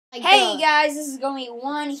Hey guys, this is going to be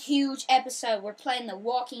one huge episode. We're playing The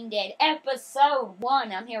Walking Dead episode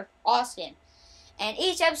 1. I'm here with Austin. And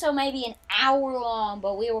each episode may be an hour long,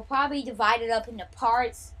 but we will probably divide it up into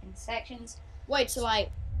parts and sections. Wait, so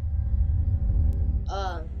like,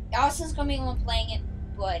 Austin's going to be the one playing it,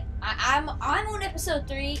 but I'm on episode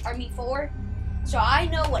 4, so I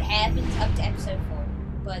know what happens up to episode 4.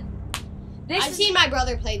 But I've seen my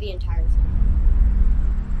brother play the entire thing.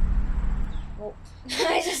 Well,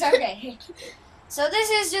 it's okay. So this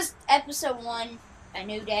is just episode 1, A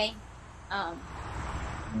New Day,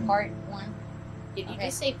 part 1. Did you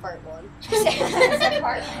just say part 1? I said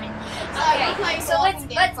part 1. Okay, so let's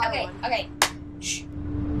okay. Shh.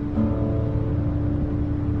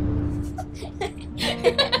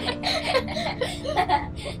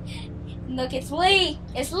 Look, it's Lee.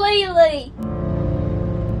 It's Lee.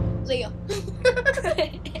 Leo.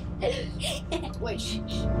 Wait, shh.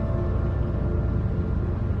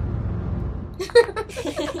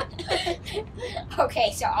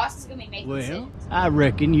 Okay, so Austin's gonna be making decisions. I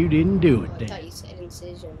reckon you didn't do it I then. thought you said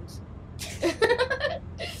incisions.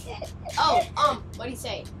 What'd he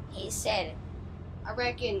say? He said it. I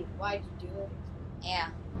reckon, why'd you do it? Yeah.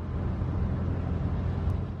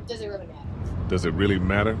 Does it really matter? Does it really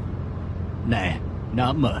matter? Nah,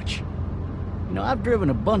 not much. You know, I've driven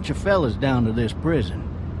a bunch of fellas down to this prison.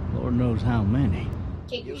 Lord knows how many.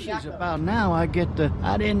 Take your It's shotgun. about now I get the,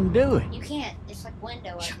 I didn't do it. You can't. It's like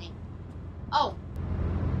window, I think. Oh.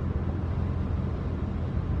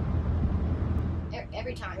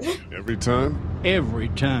 Every time. Every time? Every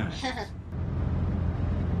time. I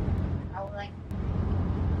was like,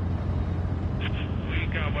 We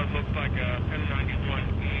got what looks like a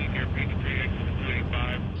 1091E near Peachtree, exit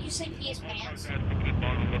 285. did you say PS pants? Has to keep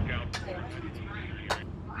on the lookout.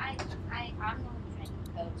 I'm going to drink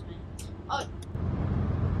codes, man. Oh,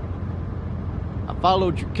 I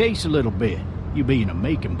followed your case a little bit, you being a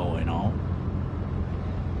making boy and all.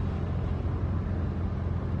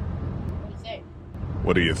 what do you say?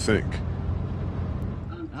 What do you think?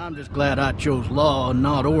 I'm just glad I chose law and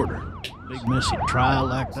not order. Big messy trial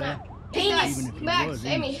like that. Take that, Even if it Max, was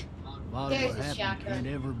Amy. easy. A lot of There's what the happened shotgun. can't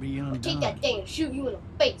ever be undone. Take that thing and shoot you in the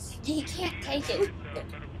face. You can't take it.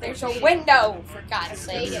 There's a window, for God's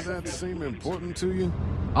Any sake. of that seem important to you?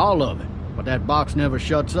 All of it, but that box never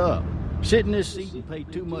shuts up. Sit in this seat and pay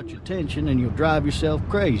too much attention and you'll drive yourself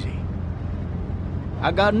crazy.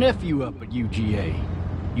 I got a nephew up at UGA.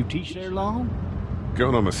 You teach there long?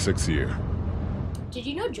 Going on my 6th year. Did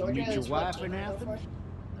you know Georgia meet your is what wife team in I go Athens? for?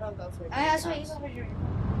 I don't go for it. That's what you go for.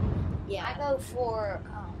 Yeah. I go for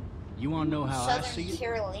You want to know how I see Southern it?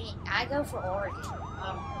 Carolina. I go for Oregon.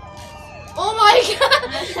 Oh my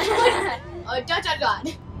god! Dot.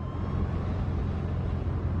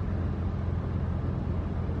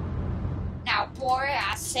 Now, boy,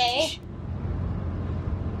 I say.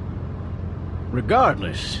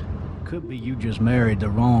 Regardless, could be you just married the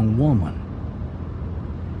wrong woman.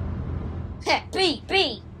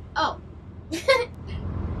 B. Oh.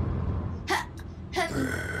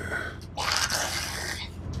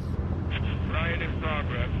 Riot in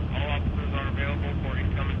progress. All officers are available for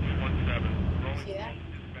incoming 217. Rolling See that?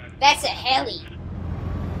 dispatch. That's a heli.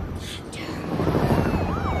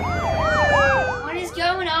 What is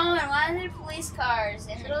going on? Why are there police cars?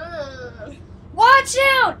 And watch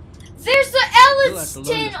out! There's the You'll have to learn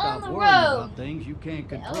to Elliston stop on the worrying road. about things you can't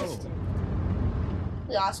The control. Elliston.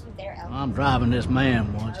 We also went there, Elliston. I'm driving this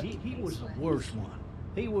man once. He was the worst one.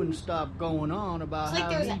 He wouldn't stop going on about It's like how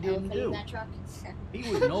there was he an didn't elephant in do that it. truck.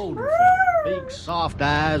 He was an older fella, big soft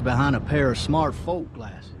eyes behind a pair of smart folk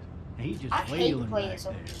glasses. And he just I hate to wailing play back this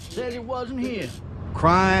there. over. Said it wasn't him.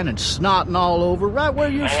 Crying and snotting all over right where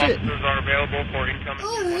you're All sitting. officers are available for incoming.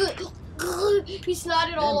 He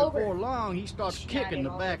snotted all Then over. before long, he starts Snotted kicking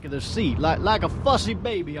the all back of the seat like a fussy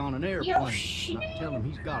baby on an airplane. shit. And I tell him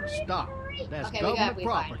he's got to stop. That's Okay, we gotta government be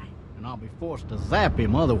property, fine. and I'll be forced to zap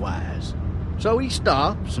him otherwise. So he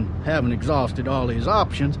stops, and having exhausted all his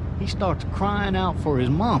options, he starts crying out for his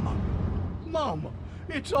mama. Mama,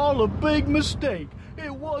 it's all a big mistake.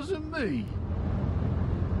 It wasn't me.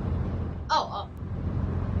 Oh.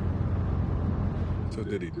 So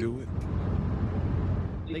did he do it?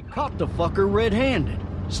 They caught the fucker red-handed,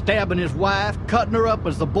 stabbing his wife, cutting her up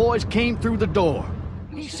as the boys came through the door.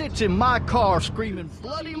 He sits in my car screaming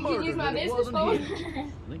bloody can murder use my that it business wasn't phone.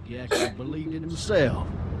 him. I think he actually believed it himself.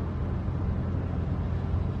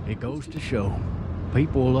 It goes to show,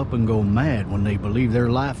 people will up and go mad when they believe their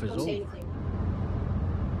life is Don't say over. anything.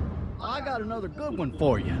 I got another good one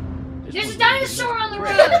for you. There's a dinosaur on the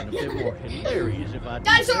road. A bit more hilarious if I did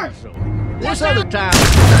Dinosaur! say so. This other time.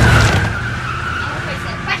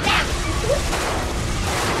 Back down!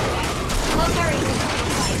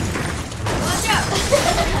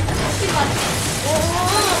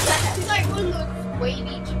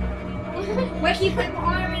 Wacky Flavor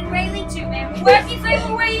Army Railing 2 Man. Wacky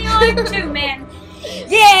Flavor Railing 2 Man.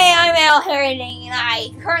 Yeah, I'm Al Herring, and I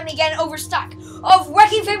currently get an overstock of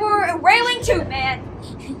Wacky Flavor Railing 2 Man.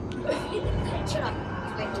 Shut up.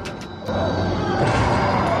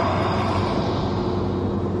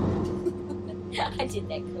 I did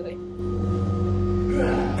that good.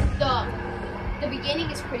 The beginning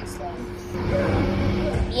is pretty slow.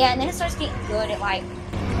 Yeah, and then it starts getting good at like.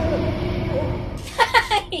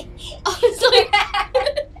 I was like,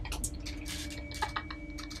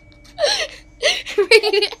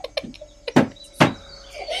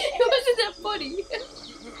 it wasn't that funny.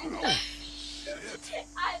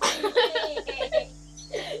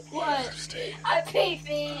 What? I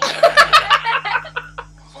pee.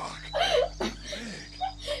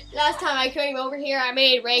 Last time I came over here, I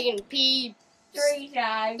made Reagan pee 3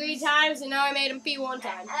 times. 3 times, and now I made him pee 1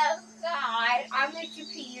 time. Oh God! I made you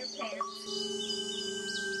pee your pants.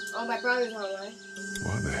 Oh, my brother's online.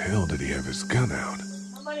 Why the hell did he have his gun out?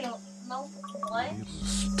 Nobody knows what. He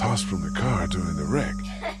was tossed from the car during the wreck.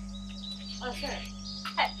 Oh, sure.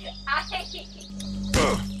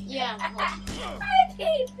 Ugh. Yeah, I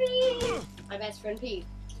pee. my best friend Pete.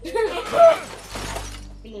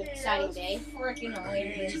 Been an exciting day. Freaking I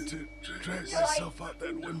hilarious. needed to drag myself out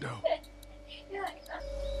that window.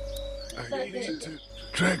 I needed to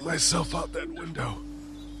drag myself out that window.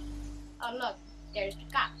 Oh, look. There's the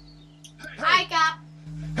cop. Hi, cop.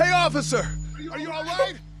 Hey, officer! Are you all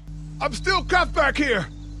right? I'm still cuffed back here.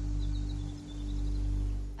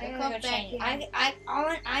 I Come gotta go back change.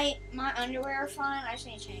 here. My underwear are fine. I just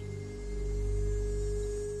need to change.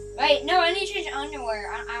 Wait, no, I need to change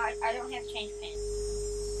underwear. I don't have to change pants.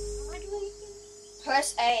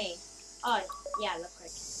 Press A. Oh, yeah, look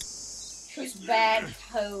quick. Choose bad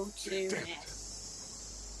hoe to Damn it. next.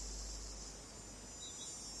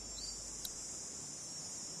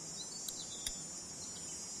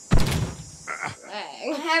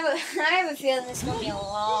 Hey. I have a feeling this is gonna be a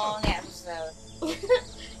long episode.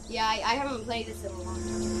 Yeah, I haven't played this in a long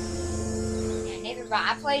time. Yeah, neither have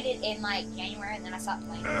I. I played it in like January and then I stopped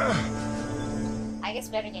playing. I guess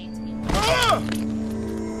better games to me.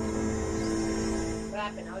 What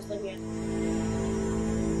happened? I was looking at.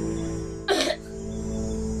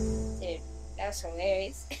 Dude, that was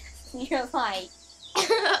hilarious. You're like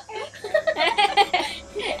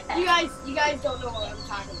You guys don't know what I'm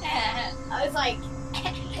talking about. I was like,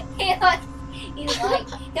 he's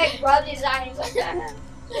like rubbed his eye and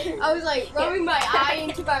he's like rubbing my eye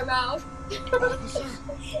into my mouth.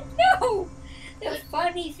 no. The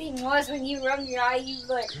funny thing was when you rubbed your eye,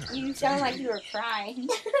 you sound like you were crying.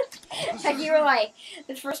 Like you were like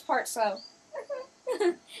the first part slow.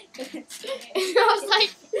 And I was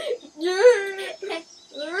like,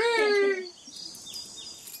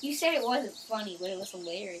 You said it wasn't funny, but it was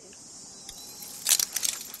hilarious.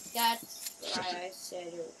 that's why I said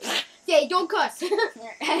it. Hey, don't cuss.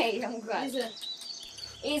 Hey, don't cry. He's a-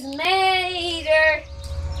 It's later.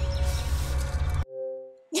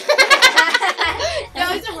 That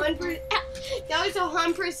was 100%. That was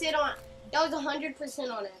 100% on. That was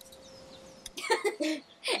 100% on it.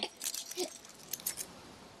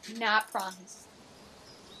 Not promise.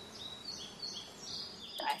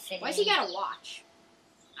 I said Why's he got a watch?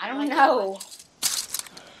 I don't know.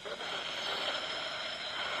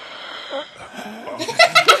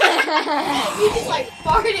 You just like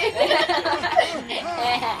farted.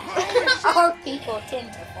 All people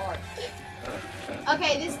tend to fart.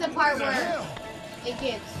 Okay, this is the part where it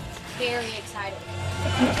gets very exciting.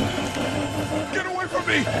 Get away from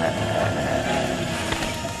me!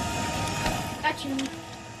 Got you.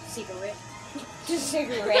 Cigarette. Just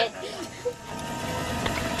cigarette.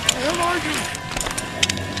 Where are you?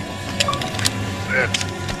 Shit.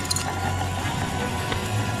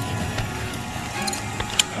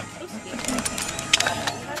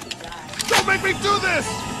 Don't make me do this!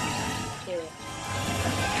 Do it.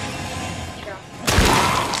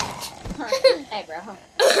 Hey, bro.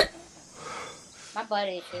 My butt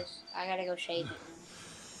itches. I gotta go shave it.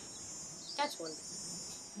 That's one.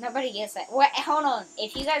 Nobody gets that. What? Hold on.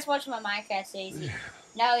 If you guys watch my Minecraft series,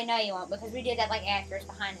 no, you won't, because we did that like after, it's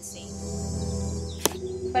behind the scenes.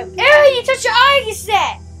 But you touched your eye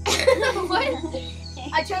sack. What?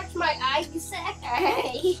 I touched my eye sack.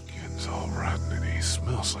 Hey. Skin's all rotten and he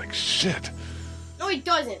smells like shit. No, he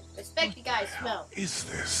doesn't. Respect the guy's smell. What is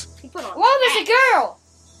this? He put on. Whoa, there's a girl.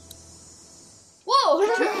 Whoa!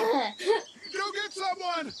 Go get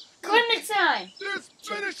someone! Limit time. There's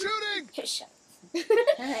been a shooting! Shut up.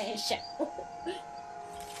 Shut up.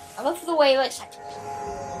 I love the way he looks like.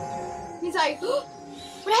 He's like, what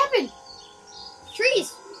happened?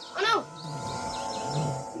 Trees! Oh no!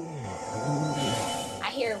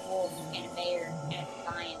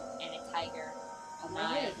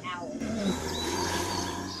 Imagine an owl.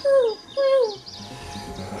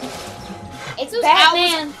 It's Those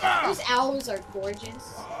Batman. Those owls are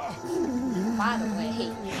gorgeous. By the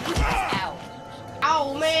way, it's owl.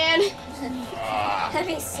 Owl man. Let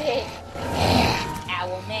me see.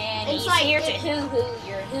 Owl man. It's He's like here it- to hoo-hoo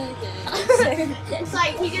your hoo-hoo. It's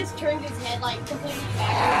like he just turned his head like completely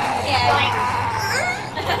backwards.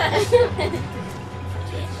 Yeah.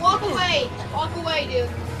 Walk away. Walk away, dude.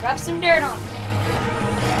 Rub some dirt on.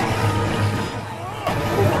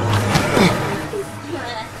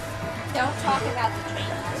 Don't talk about the train.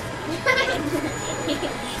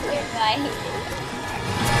 You're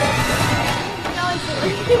right.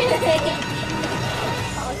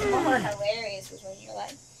 What's more hilarious was when you're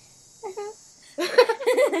like,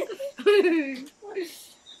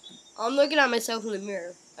 I'm looking at myself in the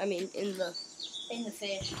mirror. I mean, in the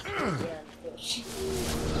fish. fish.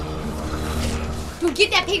 Dude,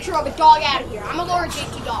 get that picture of a dog out of here. I'm allergic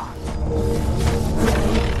to dogs.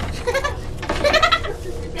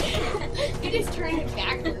 You just turned it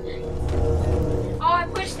backwards. Oh, I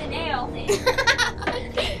pushed the nail.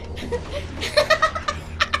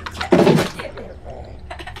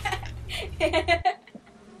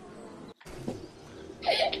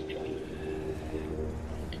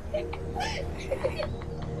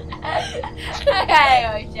 I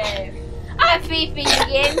gotta go shave. I'm Fifi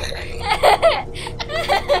again.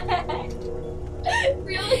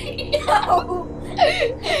 Really? No.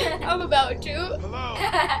 I'm about to. Hello?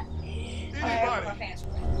 Alright, Anybody? my pants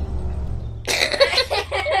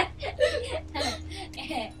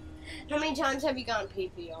How many times have you gone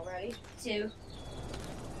pee-pee already? 2.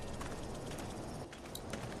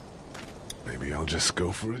 Maybe I'll just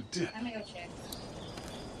go for a dip. I'm gonna go check.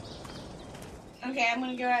 Okay, I'm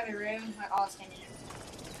gonna go out of the room. My Austin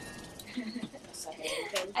in.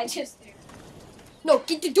 I just threw. No,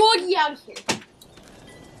 get the doggy out of here.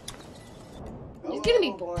 It's gonna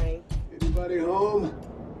be boring. Anybody home?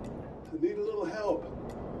 I need a little help.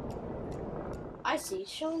 I see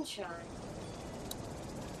sunshine.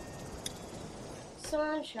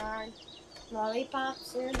 Sunshine,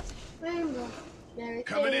 lollipops and rainbow. Everything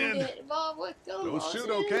Coming in. get involved with Don't gumballs shoot,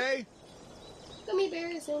 and okay? gummy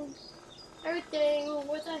bears and everything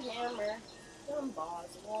with a hammer.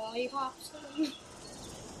 Gumballs, lollipops, and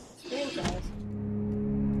sprinkles.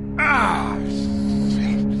 Ah!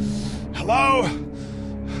 Hello?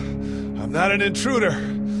 I'm not an intruder.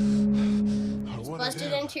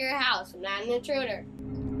 Busted into your house. I'm not an intruder.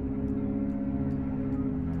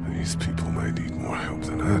 These people might need more help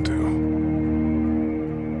than I do.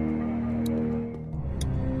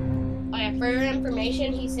 Oh yeah, for your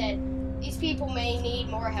information, he said, these people may need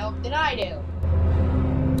more help than I do.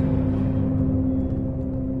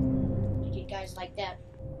 Did you guys like that?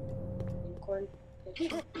 Unicorn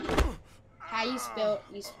picture? How you spilled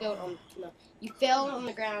on, no, you fell on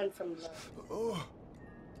the ground from the, Oh.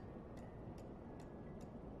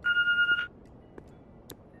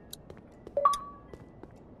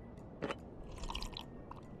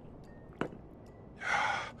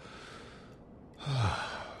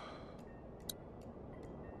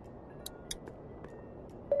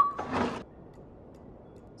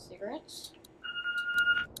 cigarettes?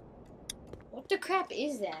 What the crap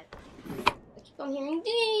is that? I keep on hearing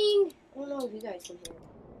ding! I don't know if you guys can hear it.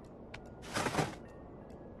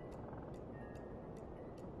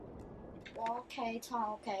 Okay,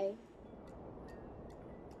 okay.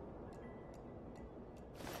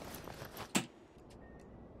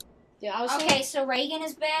 Dude, I was Okay, so Reagan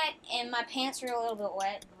is back, and my pants are a little bit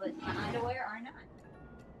wet, but my underwear are not.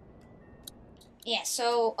 Yeah,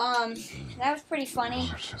 so, that was pretty funny.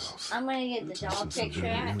 I'm gonna get the dog picture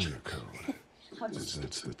out. I'll just,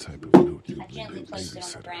 That's the type of note you I gently placed it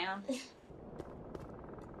on the ground.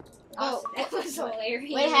 Oh, that was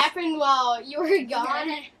hilarious. What happened while you were gone?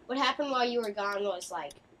 What happened while you were gone was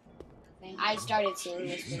like I started singing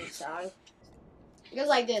this big song. It goes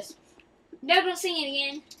like this: No, don't sing it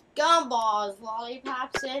again. gumballs,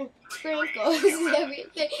 lollipops, and sprinkles,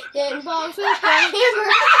 everything involved with the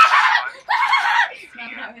hammer.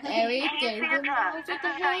 Everything involved with the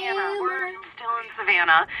hammer. We're still in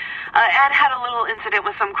Savannah. Ed had a little incident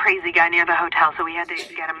with some crazy guy near the hotel, so we had to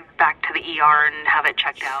get him back to the ER and have it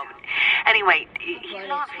checked out. Anyway, he's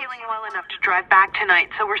not feeling well enough to drive back tonight,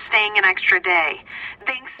 so we're staying an extra day.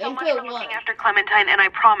 Thanks so much for looking after Clementine, and I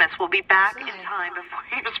promise we'll be back in time before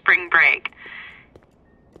your spring break.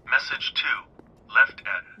 Message 2. Left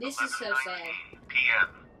at This is so sad. 11:19 p.m.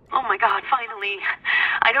 Oh my god, finally.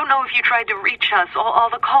 I don't know if you tried to reach us. All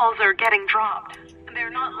the calls are getting dropped. They're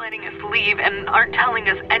not letting us leave and aren't telling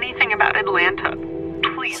us anything about Atlanta.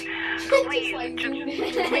 Please, Please, just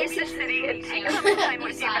leave the city and take Clementine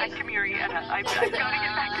with you back to Marietta. I've got to get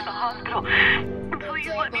back to the hospital. Please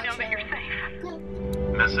let me know that you're safe.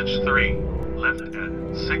 Message 3, left at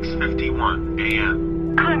 6:51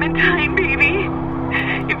 a.m. Clementine, baby.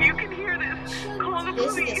 If you can hear this, call the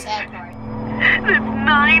This police. is the sad part. That's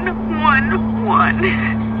 911.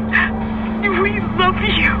 We love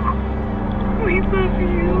you. We love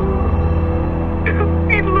you.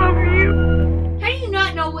 We love you. How do you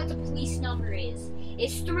not know what the police number is?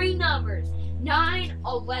 It's 3 numbers.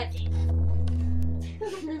 911.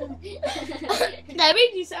 That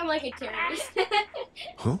made you sound like a terrorist.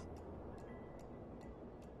 Huh?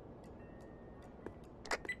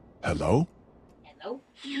 Hello? Hello?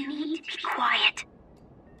 You need to be quiet.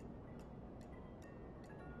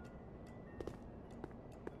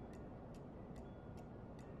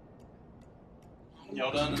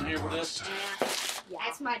 Y'all done in here with this?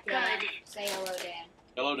 That's my dad. Say hello, Dad.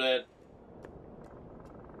 Hello, Dad.